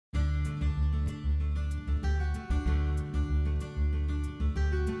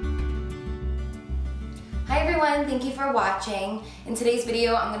Hi everyone, thank you for watching. In today's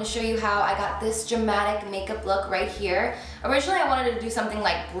video, I'm going to show you how I got this dramatic makeup look right here. Originally, I wanted to do something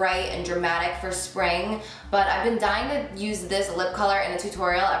like bright and dramatic for spring, but I've been dying to use this lip color in a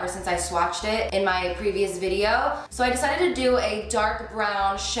tutorial ever since I swatched it in my previous video. So I decided to do a dark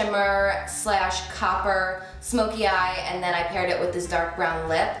brown shimmer slash copper smoky eye, and then I paired it with this dark brown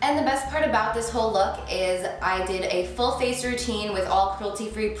lip. And the best part about this whole look is I did a full face routine with all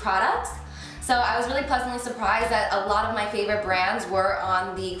cruelty-free products. So I was really pleasantly surprised that a lot of my favorite brands were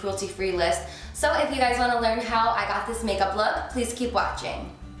on the cruelty-free list. So if you guys want to learn how I got this makeup look, please keep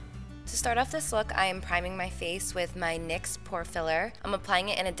watching. To start off this look, I am priming my face with my NYX Pore Filler. I'm applying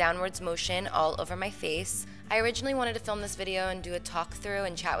it in a downwards motion all over my face. I originally wanted to film this video and do a talk through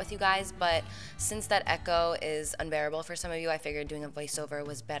and chat with you guys, but since that echo is unbearable for some of you, I figured doing a voiceover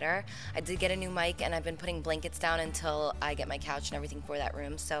was better. I did get a new mic and I've been putting blankets down until I get my couch and everything for that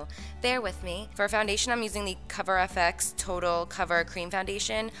room, so bear with me. For foundation, I'm using the Cover FX Total Cover Cream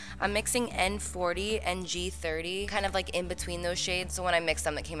Foundation. I'm mixing N40 and G30, kind of like in between those shades, so when I mixed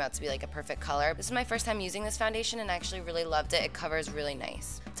them, it came out to be like a perfect color. This is my first time using this foundation and I actually really loved it. It covers really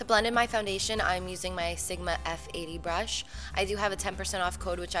nice. To blend in my foundation, I'm using my Sigma F80 brush. I do have a 10% off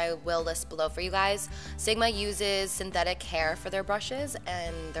code, which I will list below for you guys. Sigma uses synthetic hair for their brushes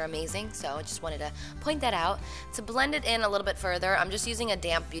and they're amazing, so I just wanted to point that out. To blend it in a little bit further, I'm just using a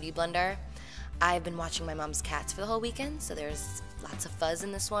damp beauty blender. I've been watching my mom's cats for the whole weekend, so there's lots of fuzz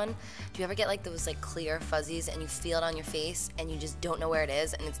in this one. Do you ever get like those like clear fuzzies and you feel it on your face and you just don't know where it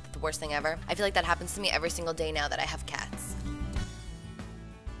is and it's the worst thing ever? I feel like that happens to me every single day now that I have cats.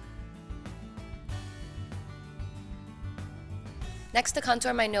 Next, to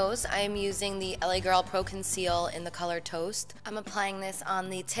contour my nose, I am using the LA Girl Pro Conceal in the color Toast. I'm applying this on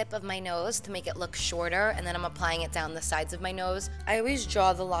the tip of my nose to make it look shorter, and then I'm applying it down the sides of my nose. I always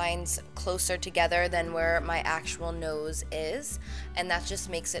draw the lines closer together than where my actual nose is, and that just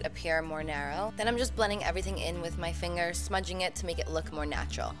makes it appear more narrow. Then I'm just blending everything in with my finger, smudging it to make it look more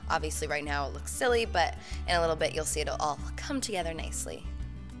natural. Obviously right now it looks silly, but in a little bit you'll see it'll all come together nicely.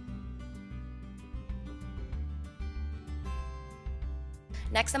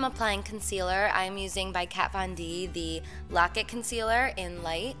 Next, I'm applying concealer. I'm using by Kat Von D the Lock It Concealer in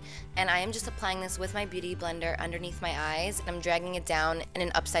Light, and I am just applying this with my beauty blender underneath my eyes, and I'm dragging it down in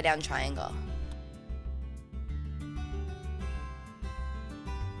an upside down triangle.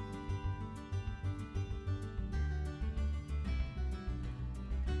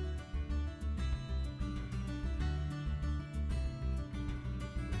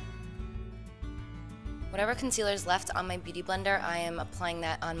 Whatever concealer is left on my beauty blender, I am applying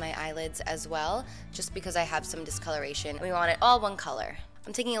that on my eyelids as well, just because I have some discoloration. We want it all one color.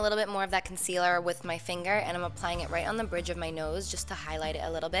 I'm taking a little bit more of that concealer with my finger and I'm applying it right on the bridge of my nose just to highlight it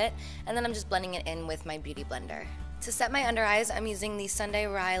a little bit, and then I'm just blending it in with my beauty blender. To set my under eyes, I'm using the Sunday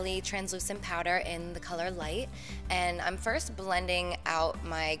Riley translucent powder in the color Light, and I'm first blending out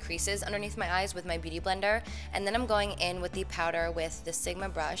my creases underneath my eyes with my beauty blender, and then I'm going in with the powder with the Sigma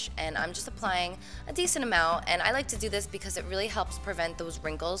brush, and I'm just applying a decent amount, and I like to do this because it really helps prevent those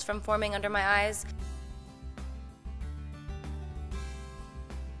wrinkles from forming under my eyes.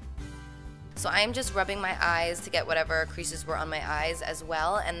 So I'm just rubbing my eyes to get whatever creases were on my eyes as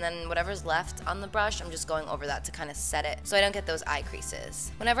well, and then whatever's left on the brush, I'm just going over that to kind of set it so I don't get those eye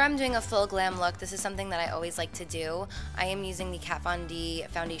creases. Whenever I'm doing a full glam look, this is something that I always like to do. I am using the Kat Von D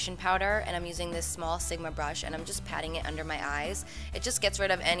foundation powder, and I'm using this small Sigma brush, and I'm just patting it under my eyes. It just gets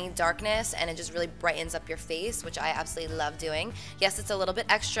rid of any darkness, and it just really brightens up your face, which I absolutely love doing. Yes, it's a little bit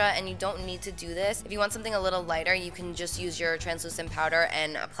extra, and you don't need to do this. If you want something a little lighter, you can just use your translucent powder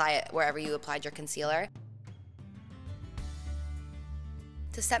and apply it wherever you apply your concealer.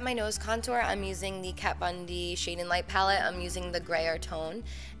 To set my nose contour, I'm using the Kat Von D Shade and Light palette. I'm using the grayer tone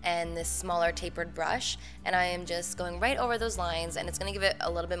and this smaller tapered brush, and I am just going right over those lines, and it's going to give it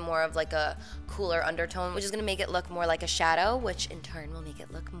a little bit more of like a cooler undertone, which is going to make it look more like a shadow, which in turn will make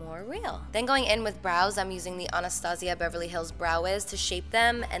it look more real. Then going in with brows, I'm using the Anastasia Beverly Hills Brow Wiz to shape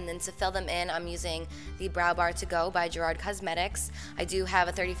them, and then to fill them in, I'm using the Brow Bar To Go by Gerard Cosmetics. I do have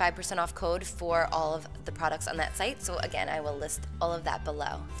a 35% off code for all of the products on that site, so again, I will list all of that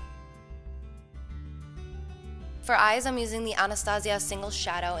below. For eyes, I'm using the Anastasia Single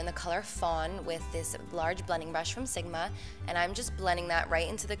Shadow in the color Fawn with this large blending brush from Sigma, and I'm just blending that right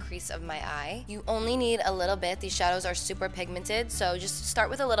into the crease of my eye. You only need a little bit. These shadows are super pigmented, so just start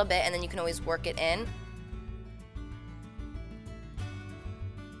with a little bit and then you can always work it in.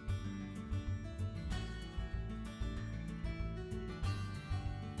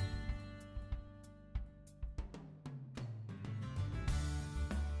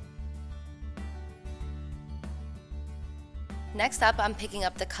 Next up, I'm picking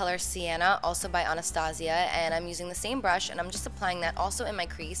up the color Sienna, also by Anastasia, and I'm using the same brush, and I'm just applying that also in my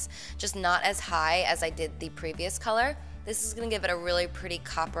crease, just not as high as I did the previous color. This is going to give it a really pretty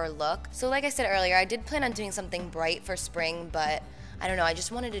copper look. So like I said earlier, I did plan on doing something bright for spring, but I don't know, I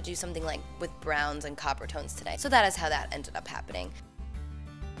just wanted to do something like with browns and copper tones today. So that is how that ended up happening.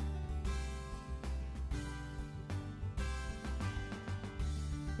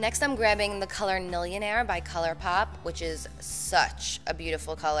 Next, I'm grabbing the color Millionaire by ColourPop, which is such a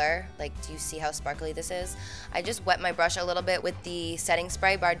beautiful color. Like, do you see how sparkly this is? I just wet my brush a little bit with the setting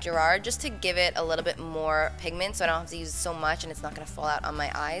spray by Gerard just to give it a little bit more pigment so I don't have to use so much and it's not going to fall out on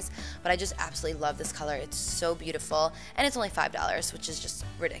my eyes. But I just absolutely love this color. It's so beautiful, and it's only $5, which is just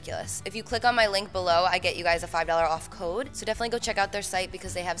ridiculous. If you click on my link below, I get you guys a $5 off code, so definitely go check out their site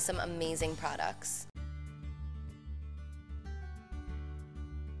because they have some amazing products.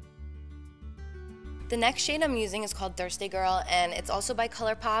 The next shade I'm using is called Thirsty Girl, and it's also by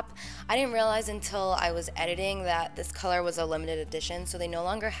ColourPop. I didn't realize until I was editing that this color was a limited edition, so they no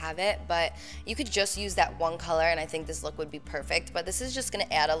longer have it, but you could just use that one color and I think this look would be perfect. But this is just going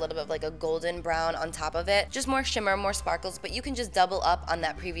to add a little bit of like a golden brown on top of it. Just more shimmer, more sparkles, but you can just double up on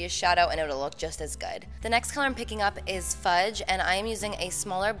that previous shadow and it'll look just as good. The next color I'm picking up is Fudge, and I am using a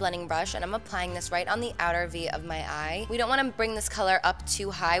smaller blending brush, and I'm applying this right on the outer V of my eye. We don't want to bring this color up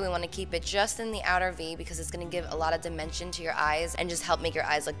too high. We want to keep it just in the outer V because it's going to give a lot of dimension to your eyes and just help make your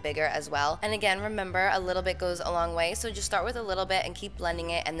eyes look bigger as well. And again, remember, a little bit goes a long way, so just start with a little bit and keep blending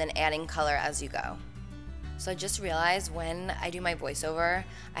it and then adding color as you go. So I just realized when I do my voiceover,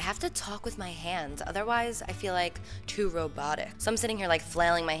 I have to talk with my hands, otherwise I feel like too robotic. So I'm sitting here like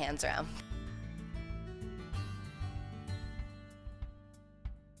flailing my hands around.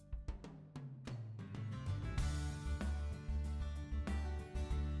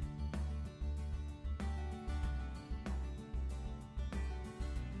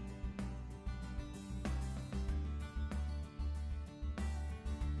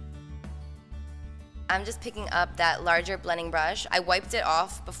 I'm just picking up that larger blending brush. I wiped it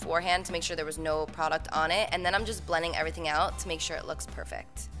off beforehand to make sure there was no product on it, and then I'm just blending everything out to make sure it looks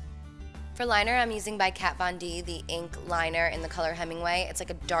perfect. For liner, I'm using by Kat Von D the ink liner in the color Hemingway. It's like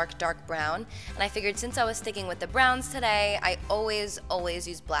a dark, dark brown, and I figured since I was sticking with the browns today, I always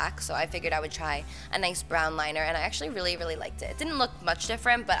use black, so I figured I would try a nice brown liner, and I actually really liked it. It didn't look much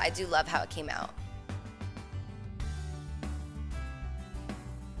different, but I do love how it came out.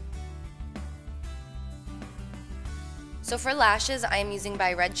 So for lashes, I am using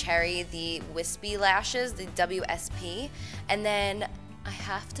by Red Cherry the Wispy Lashes, the WSP, and then I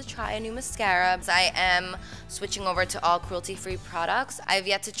have to try a new mascara. I am switching over to all cruelty-free products. I've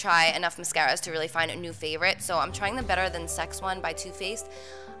yet to try enough mascaras to really find a new favorite, so I'm trying the Better Than Sex one by Too Faced.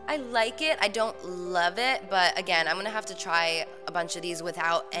 I like it, I don't love it, but again, I'm gonna have to try a bunch of these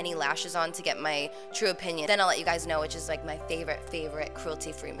without any lashes on to get my true opinion. Then I'll let you guys know which is like my favorite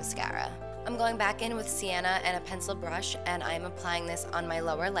cruelty-free mascara. I'm going back in with Sienna and a pencil brush, and I'm applying this on my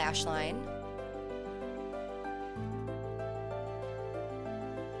lower lash line.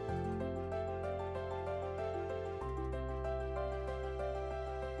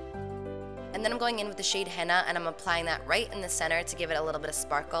 And then I'm going in with the shade Henna, and I'm applying that right in the center to give it a little bit of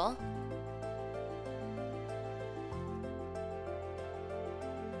sparkle.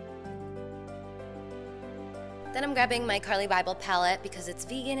 Then I'm grabbing my Carli Bybel palette because it's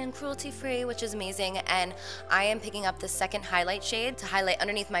vegan and cruelty-free, which is amazing, and I am picking up the second highlight shade to highlight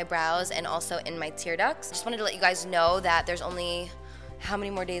underneath my brows and also in my tear ducts. Just wanted to let you guys know that there's only how many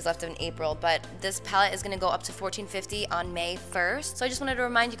more days left in April, but this palette is going to go up to $14.50 on May 1st. So I just wanted to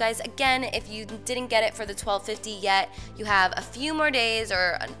remind you guys again, if you didn't get it for the $12.50 yet, you have a few more days,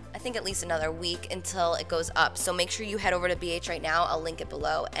 or I think at least another week until it goes up. So make sure you head over to BH right now. I'll link it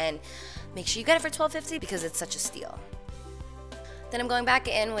below, and make sure you get it for $12.50 because it's such a steal. Then I'm going back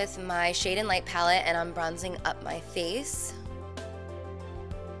in with my Shade and Light palette, and I'm bronzing up my face.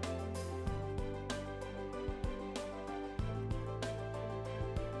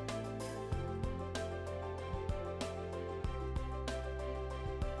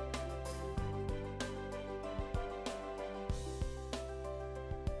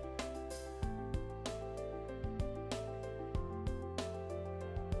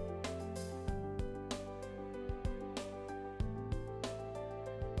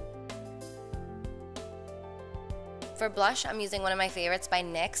 For blush, I'm using one of my favorites by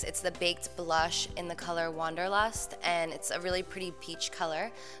NYX. It's the Baked Blush in the color Wanderlust, and it's a really pretty peach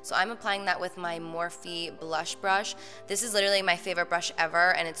color. So I'm applying that with my Morphe blush brush. This is literally my favorite brush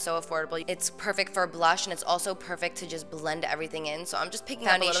ever, and it's so affordable. It's perfect for blush, and it's also perfect to just blend everything in. So I'm just picking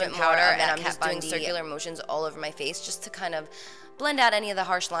up a little bit powder, and I'm just doing circular motions all over my face just to kind of blend out any of the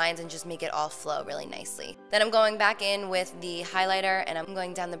harsh lines and just make it all flow really nicely. Then I'm going back in with the highlighter, and I'm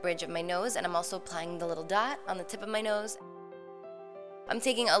going down the bridge of my nose, and I'm also applying the little dot on the tip of my nose. I'm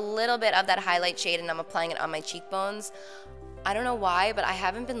taking a little bit of that highlight shade and I'm applying it on my cheekbones. I don't know why, but I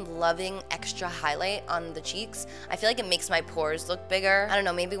haven't been loving extra highlight on the cheeks. I feel like it makes my pores look bigger. I don't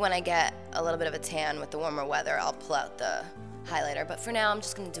know, maybe when I get a little bit of a tan with the warmer weather, I'll pull out the highlighter, but for now I'm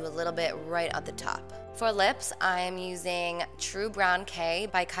just gonna do a little bit right at the top. For lips, I am using True Brown K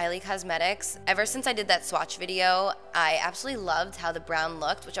by Kylie Cosmetics. Ever since I did that swatch video, I absolutely loved how the brown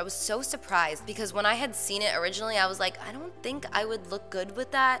looked, which I was so surprised because when I had seen it originally, I was like, I don't think I would look good with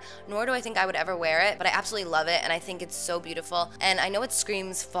that, nor do I think I would ever wear it, but I absolutely love it and I think it's so beautiful. And I know it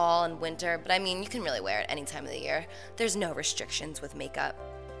screams fall and winter, but I mean, you can really wear it any time of the year. There's no restrictions with makeup.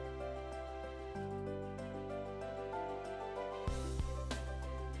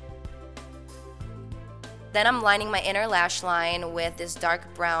 Then I'm lining my inner lash line with this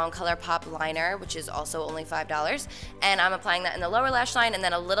dark brown ColourPop liner, which is also only $5. And I'm applying that in the lower lash line and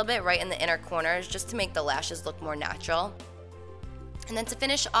then a little bit right in the inner corners just to make the lashes look more natural. And then to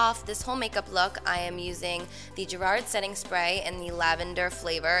finish off this whole makeup look, I am using the Gerard setting spray in the lavender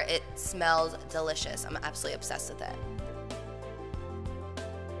flavor. It smells delicious. I'm absolutely obsessed with it.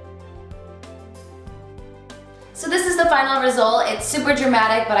 So this is the final result. It's super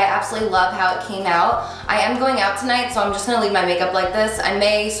dramatic, but I absolutely love how it came out. I am going out tonight, so I'm just gonna leave my makeup like this. I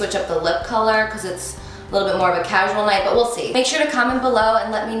may switch up the lip color because it's a little bit more of a casual night, but we'll see. Make sure to comment below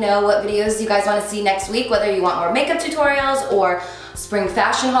and let me know what videos you guys want to see next week, whether you want more makeup tutorials or spring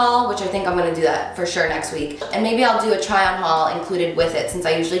fashion haul, which I think I'm gonna do that for sure next week. And maybe I'll do a try on haul included with it since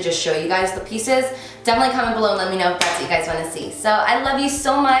I usually just show you guys the pieces. Definitely comment below and let me know if that's what you guys wanna see. So I love you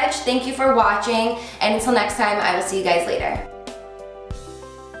so much. Thank you for watching. And until next time, I will see you guys later.